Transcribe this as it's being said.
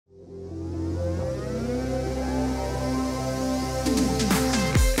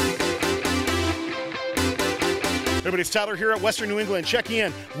Everybody's Tyler here at Western New England, checking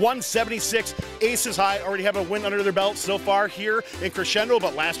in. 176 aces high, already have a win under their belt so far here in Crescendo,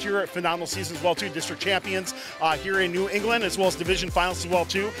 but last year, phenomenal season as well too. District champions here in New England, as well as division finals as well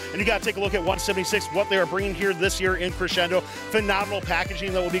too. And you got to take a look at 176, what they are bringing here this year in Crescendo. Phenomenal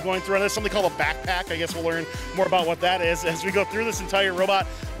packaging that we'll be going through on this, something called a backpack. I guess we'll learn more about what that is as we go through this entire robot.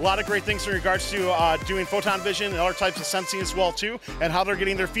 A lot of great things in regards to doing photon vision and other types of sensing as well too, and how they're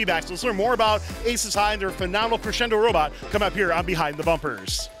getting their feedback. So let's learn more about Aces High and their phenomenal Crescendo robot. Come up here on Behind the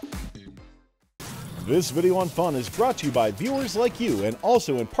Bumpers. This video on fun is brought to you by viewers like you and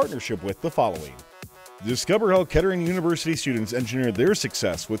also in partnership with the following. Discover how Kettering University students engineer their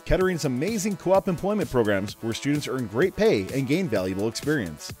success with Kettering's amazing co-op employment programs where students earn great pay and gain valuable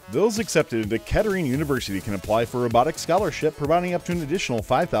experience. Those accepted into Kettering University can apply for a robotics scholarship, providing up to an additional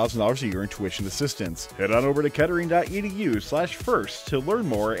 $5,000 a year in tuition assistance. Head on over to kettering.edu/first to learn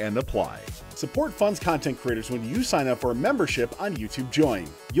more and apply. Support Fun's content creators when you sign up for a membership on YouTube Join.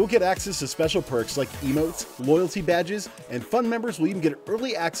 You'll get access to special perks like emotes, loyalty badges, and Fun members will even get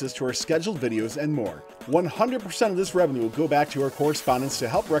early access to our scheduled videos and more. 100% of this revenue will go back to our correspondents to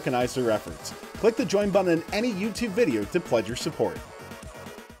help recognize their efforts. Click the join button in any YouTube video to pledge your support.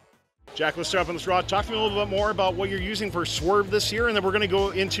 Jack, let's start up on this rod. Talk to me a little bit more about what you're using for Swerve this year, and then we're going to go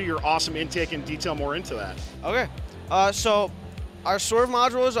into your awesome intake and detail more into that. Okay, so our Swerve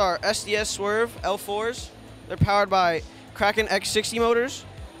modules are SDS Swerve L4s. They're powered by Kraken X60 motors,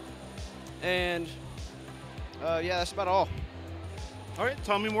 and yeah, that's about all. All right,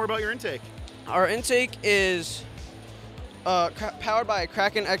 tell me more about your intake. Our intake is powered by a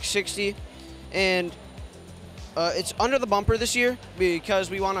Kraken X60, and it's under the bumper this year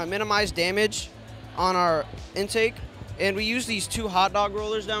because we want to minimize damage on our intake. And we use these two hot dog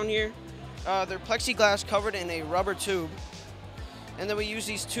rollers down here. They're plexiglass covered in a rubber tube. And then we use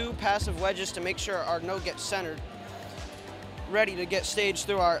these two passive wedges to make sure our note gets centered, ready to get staged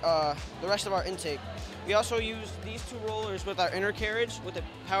through our the rest of our intake. We also use these two rollers with our inner carriage with the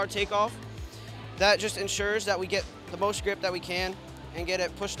power takeoff. That just ensures that we get the most grip that we can and get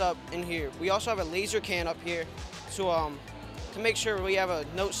it pushed up in here. We also have a laser can up here to make sure we have a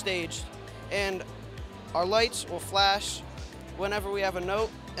note staged. And our lights will flash whenever we have a note,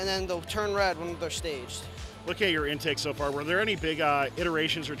 and then they'll turn red when they're staged. Look at your intake so far. Were there any big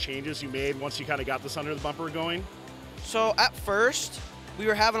iterations or changes you made once you kind of got this under the bumper going? So at first, we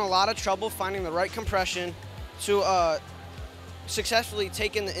were having a lot of trouble finding the right compression to successfully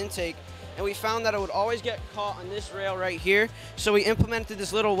take in the intake. And we found that it would always get caught on this rail right here. So we implemented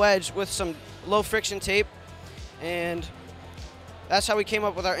this little wedge with some low friction tape, and that's how we came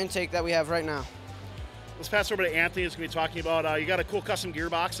up with our intake that we have right now. Let's pass over to Anthony, who's going to be talking about, you got a cool custom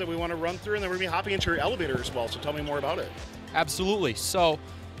gearbox that we want to run through, and then we're going to be hopping into your elevator as well, so tell me more about it. Absolutely. So,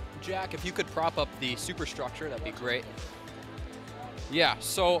 Jack, if you could prop up the Superstructure, that'd be great. Yeah,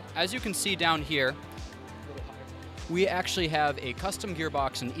 so as you can see down here, we actually have a custom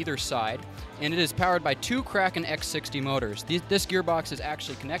gearbox on either side, and it is powered by two Kraken X60 motors. This gearbox is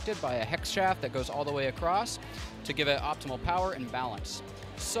actually connected by a hex shaft that goes all the way across to give it optimal power and balance.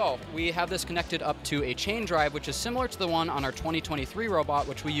 So we have this connected up to a chain drive, which is similar to the one on our 2023 robot,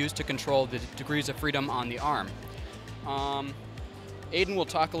 which we use to control the degrees of freedom on the arm. Aiden will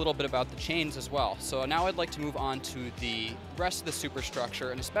talk a little bit about the chains as well. So now I'd like to move on to the rest of the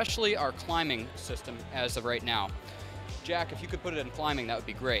Superstructure, and especially our climbing system as of right now. Jack, if you could put it in climbing, that would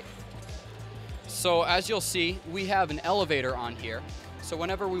be great. So as you'll see, we have an elevator on here. So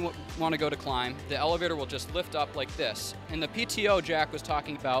whenever we want to go to climb, the elevator will just lift up like this. And the PTO Jack was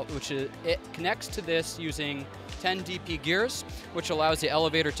talking about, which is, it connects to this using 10 DP gears, which allows the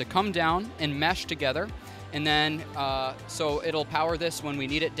elevator to come down and mesh together. And then, so it'll power this when we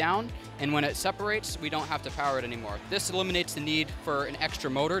need it down, and when it separates, we don't have to power it anymore. This eliminates the need for an extra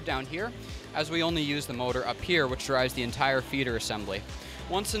motor down here, as we only use the motor up here, which drives the entire feeder assembly.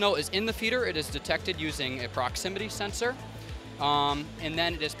 Once the note is in the feeder, it is detected using a proximity sensor, and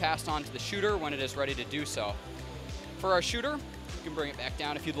then it is passed on to the shooter when it is ready to do so. For our shooter, you can bring it back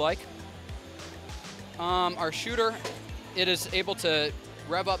down if you'd like. Our shooter, it is able to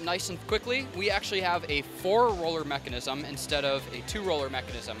rev up nice and quickly. We actually have a 4-roller mechanism instead of a 2-roller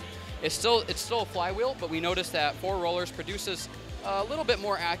mechanism. It's still a flywheel, but we noticed that 4 rollers produces a little bit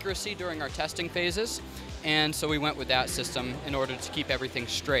more accuracy during our testing phases, and so we went with that system in order to keep everything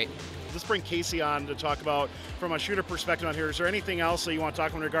straight. Let's bring Casey on to talk about, from a shooter perspective on here, is there anything else that you want to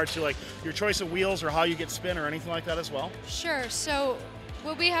talk about in regards to like your choice of wheels or how you get spin or anything like that as well? Sure. So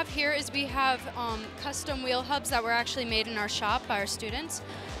what we have here is we have custom wheel hubs that were actually made in our shop by our students.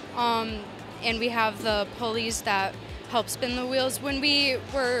 And we have the pulleys that help spin the wheels. When we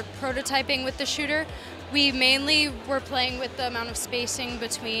were prototyping with the shooter, We mainly were playing with the amount of spacing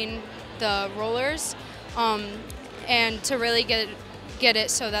between the rollers, and to really get it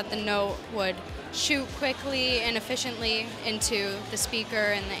so that the note would shoot quickly and efficiently into the speaker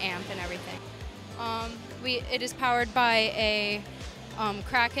and the amp and everything. It is powered by a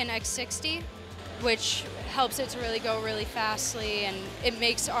Kraken X60, which helps it to really go really fastly, and it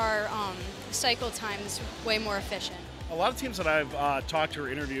makes our cycle times way more efficient. A lot of teams that I've talked to or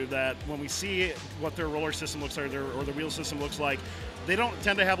interviewed, that when we see what their roller system looks like or their wheel system looks like, they don't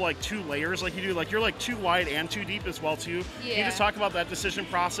tend to have like 2 layers like you do. Like you're like 2 wide and 2 deep as well too. Yeah. Can you just talk about that decision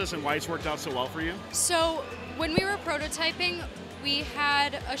process and why it's worked out so well for you? So when we were prototyping, we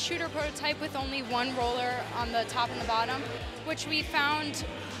had a shooter prototype with only 1 roller on the top and the bottom, which we found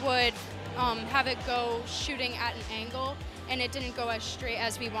would have it go shooting at an angle, and it didn't go as straight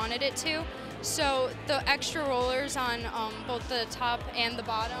as we wanted it to. So the extra rollers on both the top and the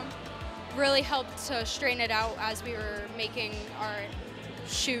bottom really helped to straighten it out as we were making our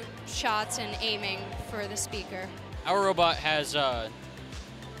shoot shots and aiming for the speaker. Our robot has a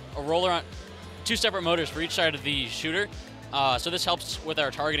roller on 2 separate motors for each side of the shooter. So this helps with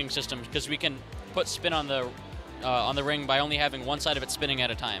our targeting system because we can put spin on the ring by only having one side of it spinning at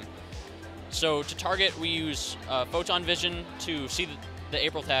a time. So to target, we use photon vision to see the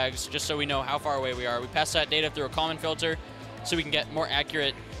April tags, just so we know how far away we are. We pass that data through a Kalman filter so we can get more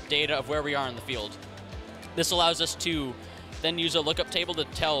accurate data of where we are in the field. This allows us to then use a lookup table to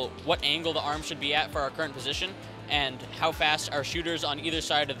tell what angle the arm should be at for our current position and how fast our shooters on either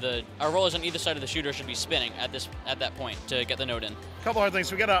side of our rollers on either side of the shooter should be spinning at that point to get the note in. A couple other things.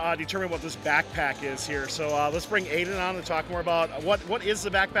 We got to determine what this backpack is here. So let's bring Aiden on to talk more about what is the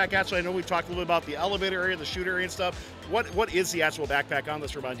backpack actually. I know we've talked a little bit about the elevator area, the shooter area and stuff. What is the actual backpack on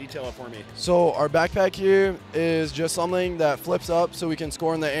this robot? Detail it for me. So our backpack here is just something that flips up so we can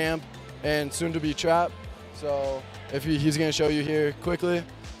score in the amp and soon to be trap. So if he's going to show you here quickly.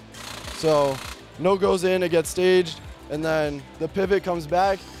 So note goes in, it gets staged, and then the pivot comes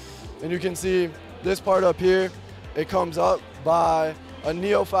back, and you can see this part up here, it comes up by a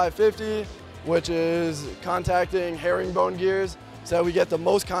Neo 550, which is contacting herringbone gears so that we get the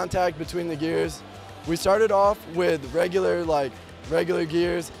most contact between the gears. We started off with regular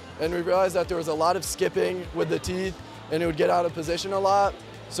gears, and we realized that there was a lot of skipping with the teeth, and it would get out of position a lot.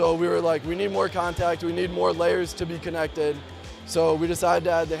 So we were like, we need more contact, we need more layers to be connected. So we decided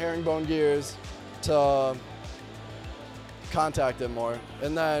to add the herringbone gears to contact it more.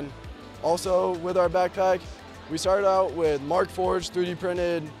 And then also with our backpack, we started out with Mark Forged 3D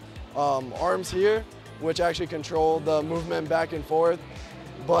printed arms here, which actually control the movement back and forth.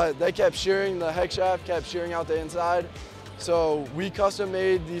 But they kept shearing, the hex shaft kept shearing out the inside. So we custom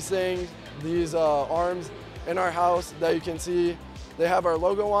made these arms in our house that you can see. They have our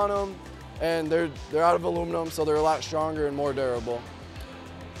logo on them, and they're out of aluminum, so they're a lot stronger and more durable.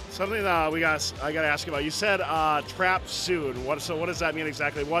 Something I got to ask you about. You said trap soon. So what does that mean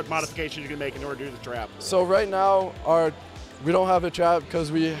exactly? What modifications you can make in order to do the trap? So right now, we don't have a trap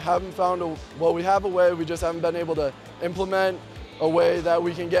because we haven't found we have a way, we just haven't been able to implement a way that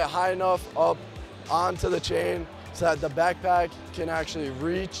we can get high enough up onto the chain so that the backpack can actually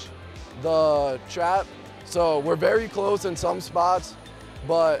reach the trap. So we're very close in some spots,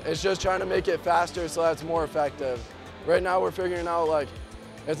 but it's just trying to make it faster so that's more effective. Right now we're figuring out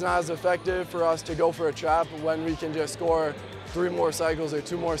it's not as effective for us to go for a trap when we can just score 3 more cycles or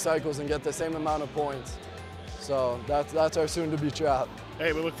 2 more cycles and get the same amount of points. So that's our soon-to-be trap.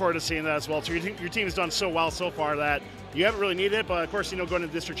 Hey, we look forward to seeing that as well. So your team has done so well so far that you haven't really needed it, but of course, going to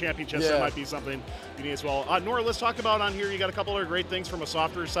district championships, that might be something you need as well. Nora, let's talk about on here, you got a couple other great things from a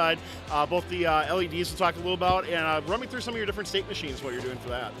software side. Both the LEDs we'll talk a little about, and run me through some of your different state machines, what you're doing for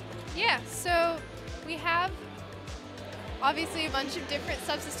that. Yeah, so we have obviously a bunch of different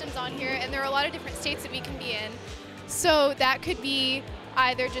subsystems on here, and there are a lot of different states that we can be in. So that could be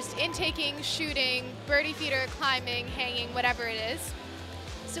either just intaking, shooting, birdie feeder, climbing, hanging, whatever it is.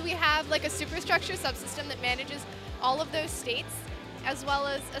 So we have a superstructure subsystem that manages all of those states, as well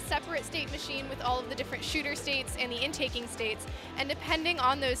as a separate state machine with all of the different shooter states and the intaking states. And depending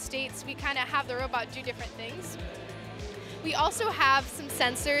on those states, we kind of have the robot do different things. We also have some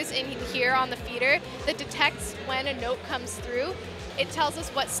sensors in here on the feeder that detects when a note comes through. It tells us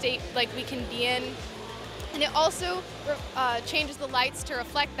what state we can be in. And it also changes the lights to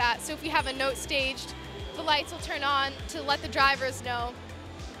reflect that. So if we have a note staged, the lights will turn on to let the drivers know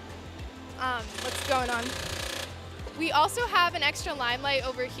what's going on. We also have an extra limelight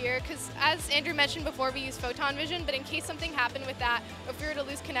over here because, as Andrew mentioned before, we use photon vision, but in case something happened with that, or if we were to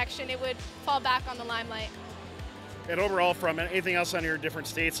lose connection, it would fall back on the limelight. And overall, from anything else on your different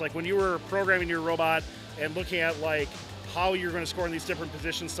states, when you were programming your robot, and looking at like how you're going to score in these different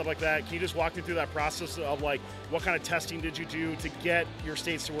positions, stuff like that. Can you just walk me through that process of like what kind of testing did you do to get your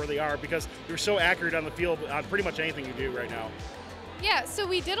states to where they are? Because you're so accurate on the field on pretty much anything you do right now. Yeah, so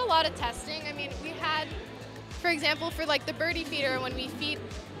we did a lot of testing. I mean, we had, for example, for like the birdie feeder, when we feed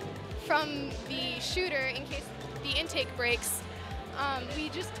from the shooter in case the intake breaks, we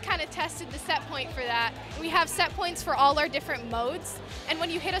just kind of tested the set point for that. We have set points for all our different modes, and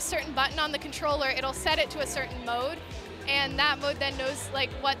when you hit a certain button on the controller, it'll set it to a certain mode, and that mode then knows like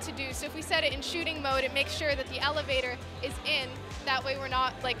what to do. So if we set it in shooting mode, it makes sure that the elevator is in. That way we're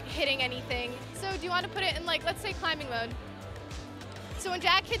not like hitting anything. So do you want to put it in like, let's say climbing mode? So when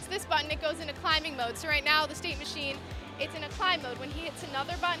Jack hits this button, it goes into climbing mode. So right now the state machine, it's in a climb mode. When he hits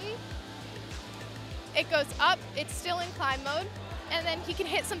another button, it goes up, it's still in climb mode, and then he can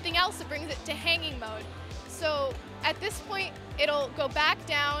hit something else that brings it to hanging mode. So at this point, it'll go back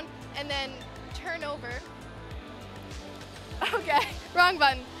down and then turn over. Okay, wrong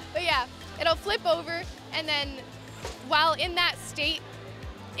button. But yeah, it'll flip over, and then while in that state,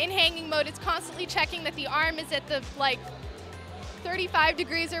 in hanging mode, it's constantly checking that the arm is at the like 35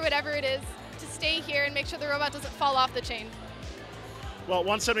 degrees or whatever it is to stay here and make sure the robot doesn't fall off the chain. Well,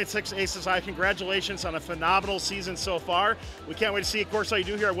 176 Aces High, congratulations on a phenomenal season so far. We can't wait to see, of course, how you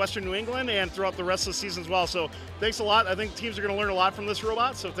do here at Western New England and throughout the rest of the season as well. So thanks a lot. I think teams are going to learn a lot from this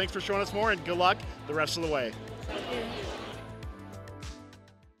robot, so thanks for showing us more, and good luck the rest of the way. Thank you.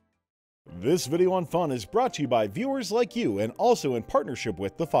 This video on fun is brought to you by viewers like you and also in partnership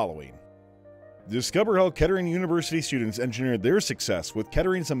with the following. Discover how Kettering University students engineered their success with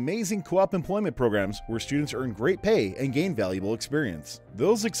Kettering's amazing co-op employment programs where students earn great pay and gain valuable experience.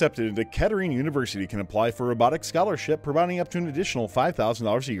 Those accepted into Kettering University can apply for a robotics scholarship providing up to an additional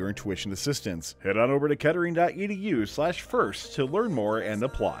 $5,000 a year in tuition assistance. Head on over to kettering.edu/first to learn more and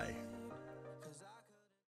apply.